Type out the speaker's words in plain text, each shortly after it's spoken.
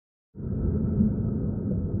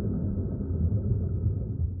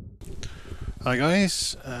Hi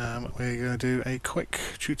guys, we're going to do a quick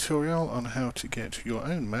tutorial on how to get your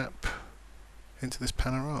own map into this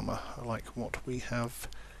panorama, like what we have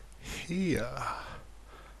here.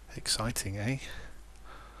 Exciting, eh?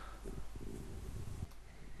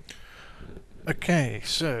 Okay,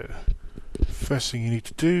 so first thing you need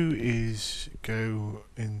to do is go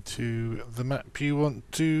into the map you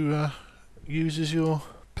want to use as your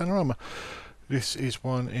panorama. This is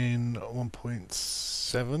one in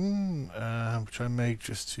 1.7, which I made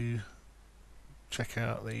just to check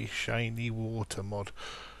out the shiny water mod.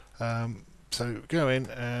 So go in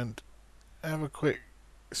and have a quick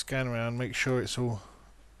scan around, make sure it's all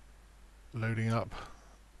loading up.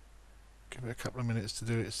 Give it a couple of minutes to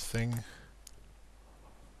do its thing.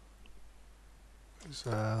 The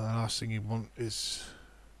last thing you want is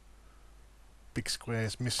big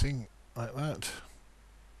squares missing like that.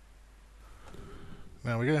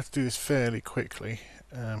 Now we're going to have to do this fairly quickly.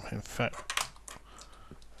 In fact,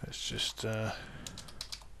 let's just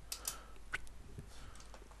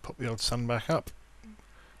pop the old sun back up.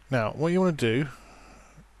 Now what you want to do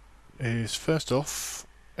is first off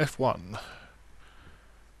F1,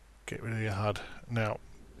 get rid of your HUD. Now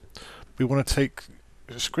we want to take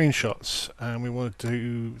screenshots and we want to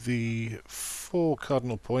do the 4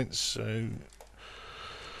 cardinal points, so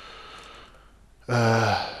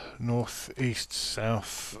north, east,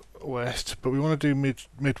 south, west, but we want to do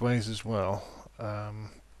midways as well,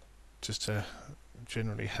 just to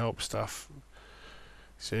generally help stuff.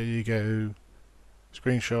 So you go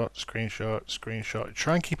screenshot, screenshot, screenshot.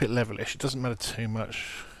 Try and keep it levelish. It doesn't matter too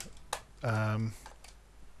much. And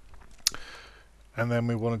then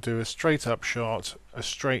we want to do a straight up shot, a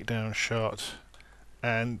straight down shot,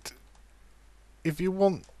 and if you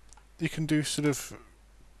want, you can do sort of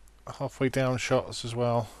halfway down shots as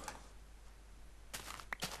well.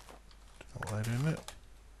 Don't know what they're doing it.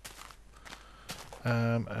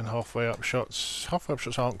 And halfway up shots. Halfway up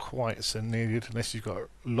shots aren't quite so needed unless you've got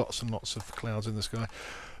lots and lots of clouds in the sky.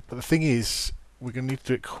 But the thing is, we're going to need to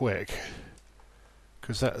do it quick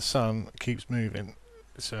because that sun keeps moving.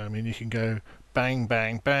 So I mean, you can go bang,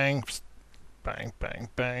 bang, bang, psst, bang, bang,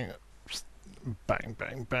 bang, psst, bang,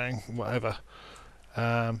 bang, bang, whatever.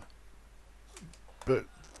 But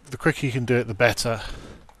the quicker you can do it, the better.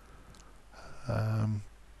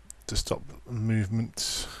 To stop the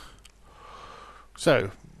movements.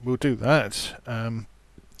 So we'll do that.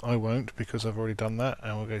 I won't because I've already done that,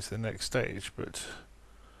 and we'll go to the next stage. But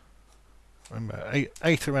remember,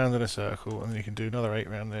 eight around in a circle, and then you can do another 8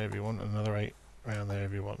 around there if you want, and another 8 around there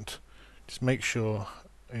if you want. Just make sure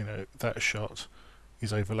you know that shot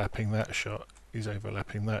is overlapping that shot, is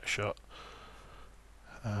overlapping that shot,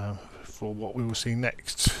 for what we will see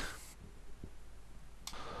next.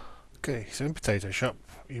 Okay, so in Potato Shop,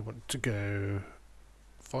 you want to go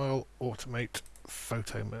File, Automate,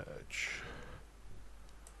 Photo Merge.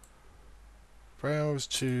 Browse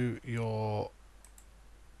to your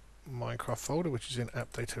Minecraft folder, which is in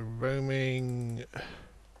App Data Roaming,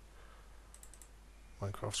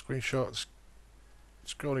 Minecraft Screenshots.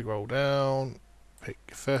 Roll down, pick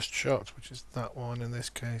your first shot, which is that one in this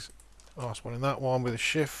case. Last one in that one with a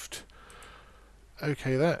shift.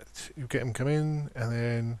 Okay, that you get them come in, and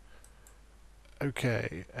then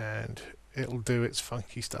okay, and it'll do its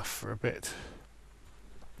funky stuff for a bit.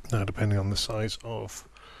 Now, depending on the size of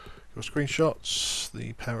your screenshots,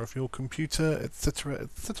 the power of your computer, etc.,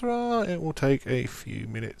 etc., it will take a few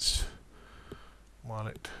minutes while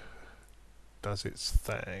it does its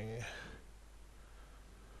thing.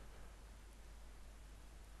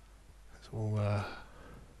 It's all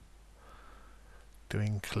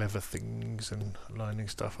doing clever things and lining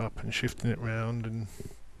stuff up and shifting it around and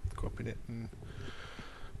cropping it and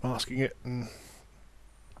masking it and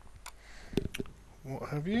what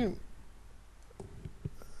have you.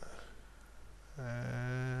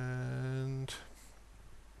 And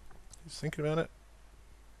just thinking about it.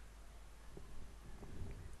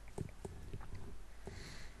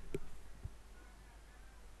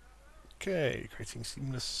 Okay, creating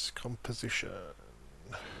seamless composition.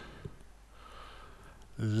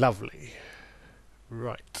 Lovely.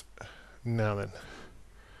 Right, now then.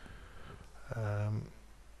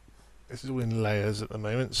 This is all in layers at the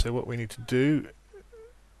moment, so what we need to do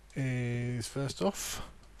is first off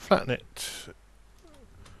flatten it.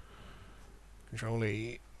 Control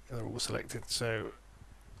E, they're all selected. So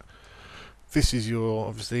this is your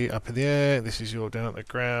obviously up in the air, this is your down at the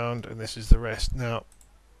ground, and this is the rest. Now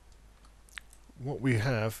what we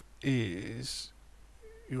have is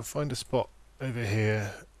you'll find a spot over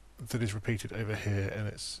here that is repeated over here, and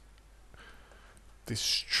it's this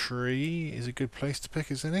tree is a good place to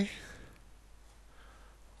pick as any.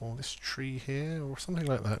 or this tree here, or something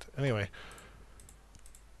like that. Anyway,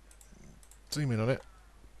 zoom in on it.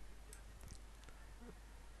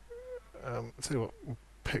 Tell you what, we'll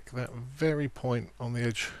pick that very point on the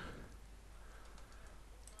edge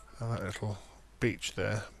of that little beach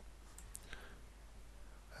there,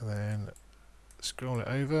 and then scroll it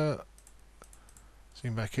over,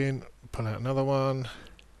 zoom back in, pull out another one.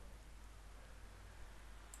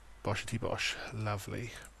 Boshity bosh,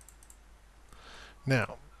 lovely.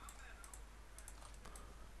 Now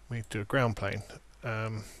we need to do a ground plane.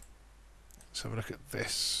 Let's have a look at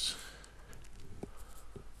this.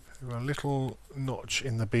 We've got a little notch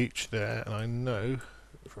in the beach there, and I know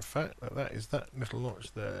for a fact that that is that little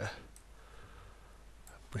notch there.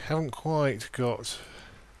 We haven't quite got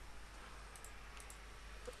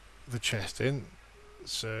the chest in,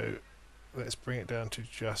 so let's bring it down to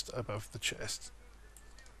just above the chest.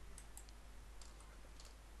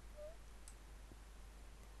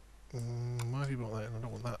 Why have you brought that in? I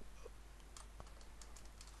don't want that.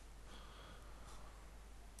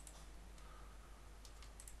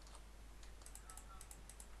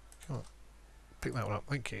 Come on, pick that one up,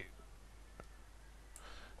 thank you.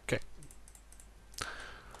 Okay.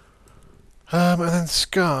 And then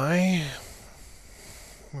sky.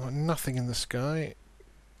 We've got nothing in the sky.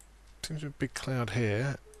 Seems to be a big cloud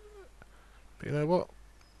here. But you know what?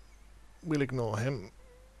 We'll ignore him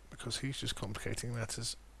because he's just complicating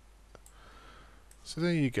matters. So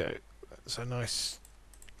there you go. That's a nice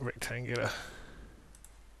rectangular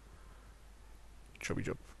jobby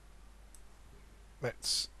job.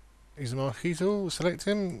 Let's use the marquee tool, select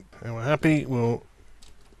him, and we're happy. We'll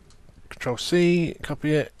Control C,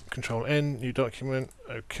 copy it, Control N, new document,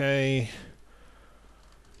 OK,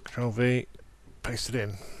 Control V, paste it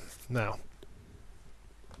in. Now,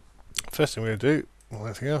 first thing we're going to do, more than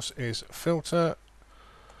anything else, is filter,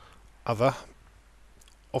 other,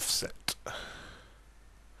 offset. At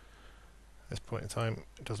this point in time,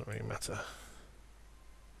 it doesn't really matter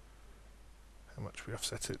how much we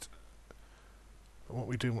offset it. But what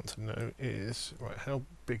we do want to know is, right, how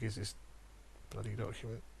big is this bloody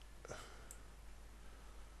document?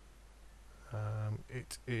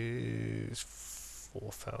 It is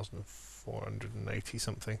 4,480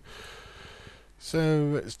 something.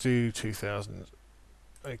 So let's do 2,000.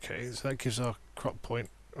 Okay, so that gives our crop point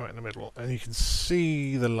right in the middle, and you can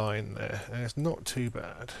see the line there, and it's not too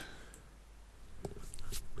bad.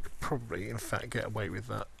 We could probably, in fact, get away with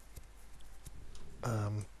that.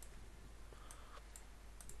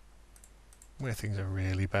 Where things are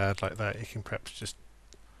really bad like that, you can perhaps just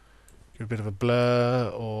give a bit of a blur,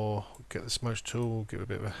 or get the smudge tool, give a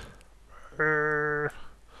bit of a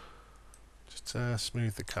just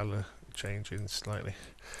smooth the colour change in slightly.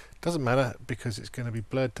 Doesn't matter because it's going to be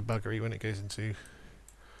blurred to buggery when it goes into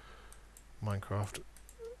Minecraft.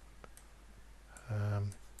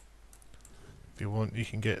 If you want, you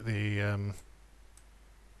can get the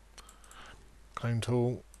clone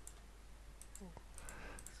tool,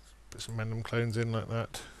 put some random clones in like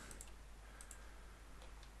that.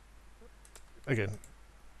 Again,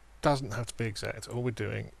 doesn't have to be exact. All we're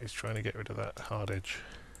doing is trying to get rid of that hard edge.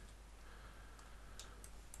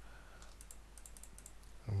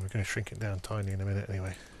 And we're going to shrink it down tiny in a minute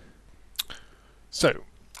anyway. So,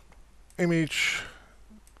 image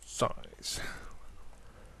size.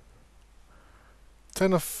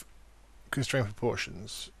 Turn off constraint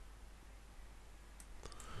proportions.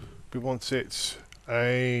 We want it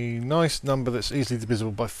a nice number that's easily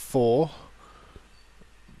divisible by 4.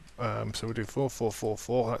 So we'll do 4, 4, 4,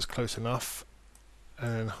 4. That's close enough.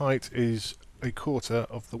 And height is a quarter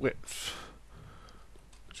of the width,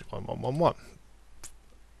 which is 1, 1, 1, 1.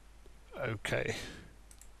 Okay.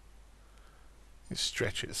 You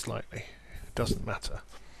stretch it slightly. It doesn't matter.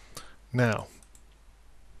 Now,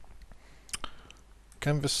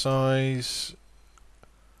 canvas size.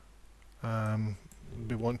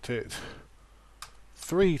 We want it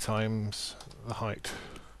 3 times the height.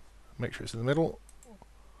 Make sure it's in the middle.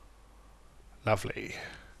 Lovely.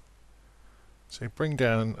 So bring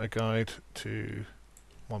down a guide to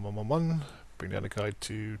 1, 1, 1, 1. Bring down a guide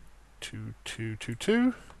to 2, 2, 2,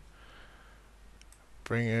 2.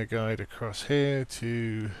 Bring a guide across here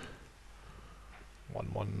to 1,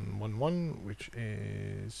 1, 1, 1, which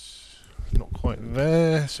is not quite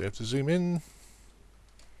there, so you have to zoom in.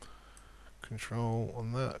 Control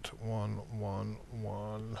on that. 1, 1,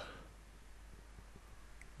 1,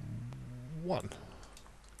 1.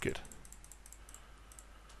 Good.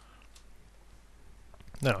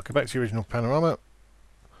 Now, go back to the original panorama.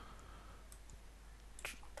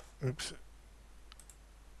 Oops.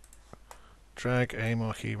 Drag a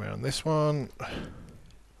marquee around this one.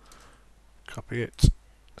 Copy it.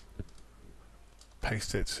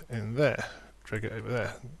 paste it in there, drag it over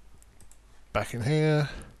there, back in here,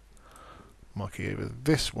 marquee over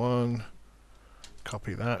this one,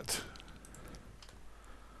 copy that,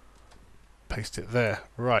 paste it there.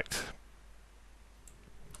 Right.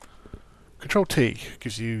 Control T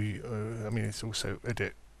gives you, I mean, it's also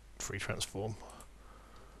edit, free transform.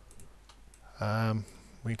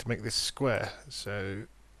 We need to make this square, so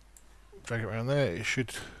drag it around there. It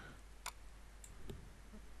should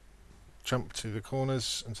jump to the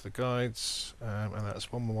corners and to the guides, and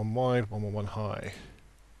that's 111 wide, 111 high.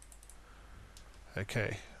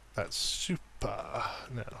 Okay, that's super.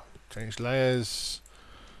 Now, change layers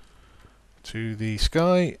to the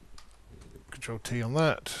sky. Control T on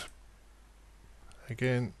that.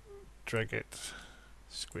 Again, drag it,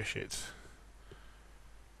 squish it.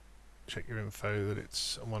 Check your info that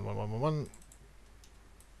it's 11111.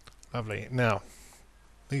 Lovely. Now,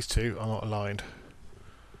 these two are not aligned.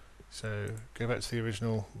 So go back to the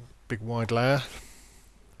original big wide layer.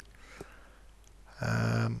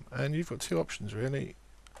 And you've got two options really.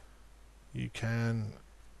 You can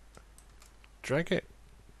drag it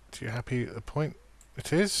to you're happy at the point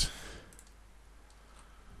it is,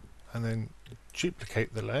 and then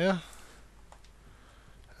duplicate the layer,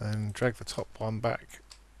 and then drag the top one back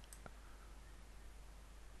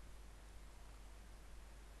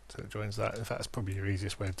so it joins that. In fact, that's probably your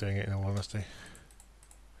easiest way of doing it, in all honesty.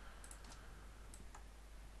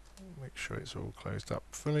 Make sure it's all closed up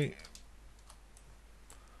fully.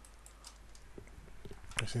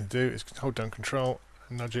 Next thing to do is hold down Control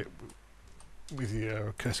and nudge it with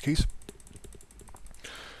your cursor keys.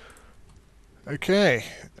 Okay.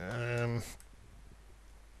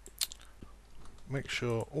 Make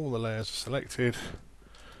sure all the layers are selected.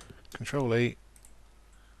 Control E.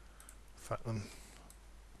 Fat them.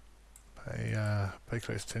 Pay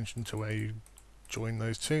close attention to where you join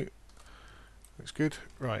those two. Looks good.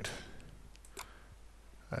 Right.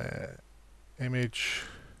 Image.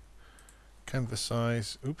 Canvas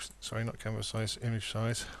size. Oops. Sorry, not canvas size. Image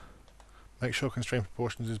size. Make sure constraint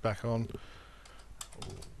proportions is back on.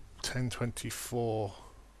 1024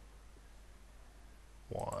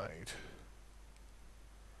 wide.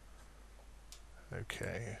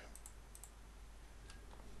 Okay.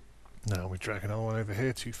 Now we drag another one over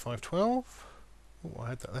here to 512. Oh, I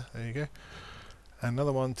had that there. There you go.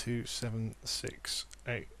 Another one to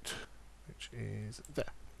 768, which is there.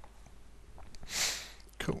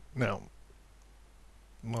 Cool. Now,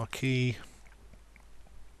 marquee,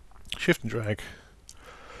 shift and drag,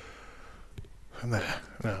 and there.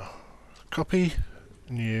 Now, copy,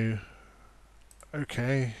 new,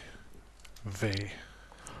 OK, V.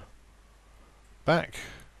 Back.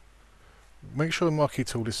 Make sure the marquee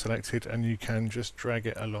tool is selected, and you can just drag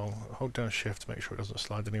it along. Hold down shift to make sure it doesn't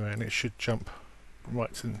slide anywhere, and it should jump right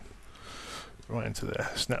into there.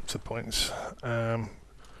 Snap to points.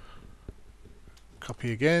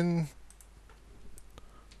 Copy again.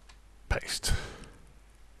 Paste.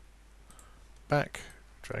 Back.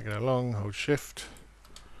 Drag it along. Hold shift.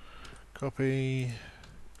 Copy.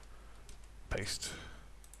 Paste.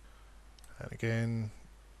 And again.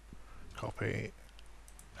 Copy.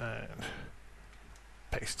 And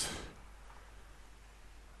paste.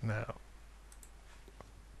 Now,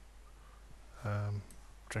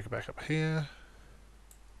 drag it back up here,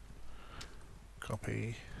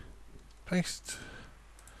 copy, paste,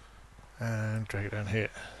 and drag it down here,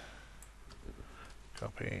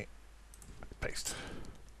 copy, paste.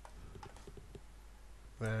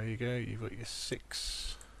 There you go, you've got your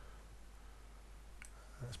 6.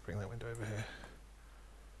 Let's bring that window over here.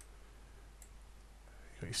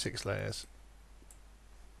 You've got your 6 layers.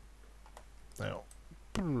 Now,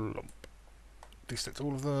 deselect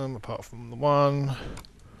all of them apart from the one.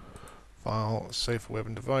 File, save for web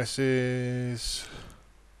and devices.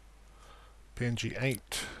 PNG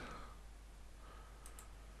 8.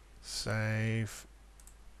 Save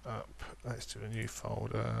up. Let's do a new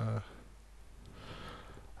folder.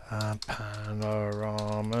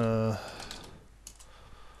 Panorama.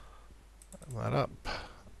 That up.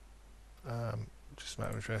 Just a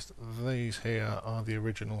matter of interest, these here are the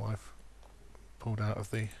original I've pulled out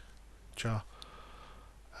of the jar,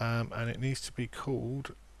 and it needs to be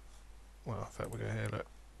called, well, in fact we'll go here, look,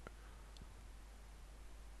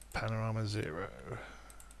 Panorama 0,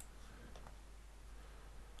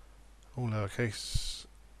 all lowercase,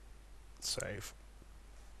 save,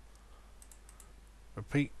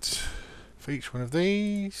 repeat for each one of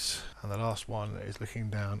these, and the last one is looking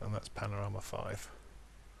down, and that's Panorama 5.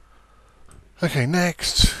 Okay,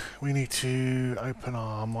 next we need to open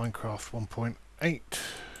our Minecraft 1.8,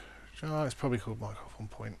 jar. It's probably called Minecraft 1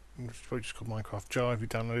 point. It's probably just called Minecraft jar if you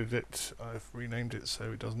downloaded it. I've renamed it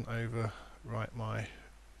so it doesn't overwrite my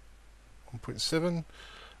 1.7.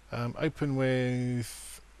 Open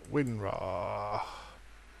with WinRar.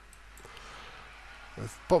 The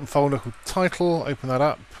bottom folder called title. Open that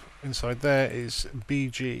up. Inside there is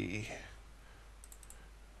BG.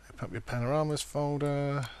 Open up your panoramas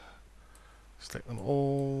folder. Select them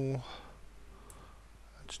all.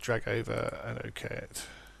 Just drag over and OK it.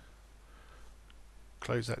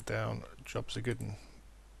 Close that down. Job's a good one.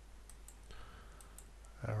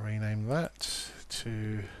 I'll rename that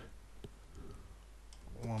to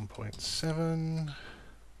 1.7.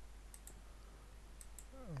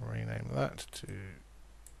 Rename that to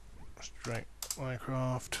Straight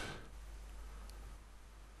Minecraft.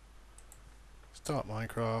 Start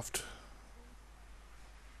Minecraft.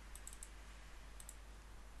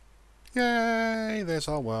 Yay! There's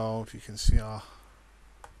our world. You can see our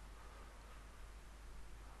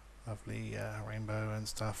lovely rainbow and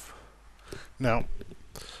stuff. Now,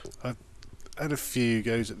 I've had a few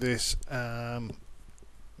goes at this.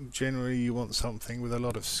 Generally, you want something with a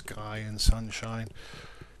lot of sky and sunshine.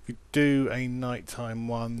 If you do a nighttime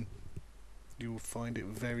one, you'll find it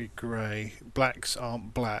very grey. Blacks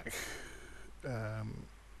aren't black.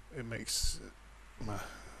 It makes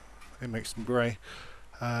them grey,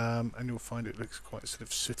 and you'll find it looks quite sort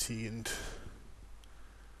of sooty and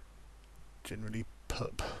generally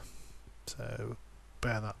pup. So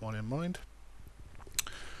bear that one in mind.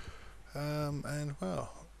 And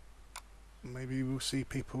well, maybe we'll see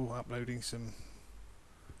people uploading some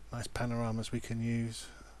nice panoramas we can use.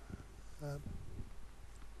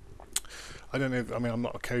 I don't know, I mean, I'm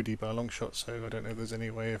not a Cody by a long shot, so I don't know if there's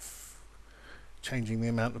any way of changing the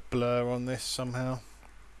amount of blur on this somehow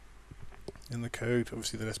in the code.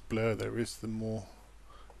 Obviously the less blur there is, the more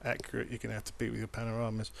accurate you're going to have to be with your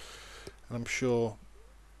panoramas, and I'm sure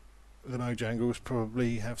the Mojangles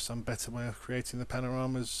probably have some better way of creating the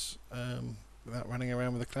panoramas without running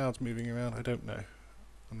around with the clouds moving around. I don't know.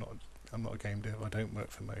 I'm not a game dev. I don't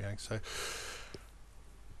work for Mojang, so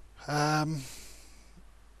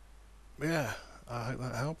yeah, I hope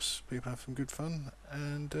that helps. People have some good fun,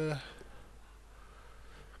 and come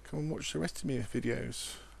and watch the rest of my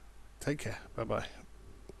videos. Take care. Bye bye.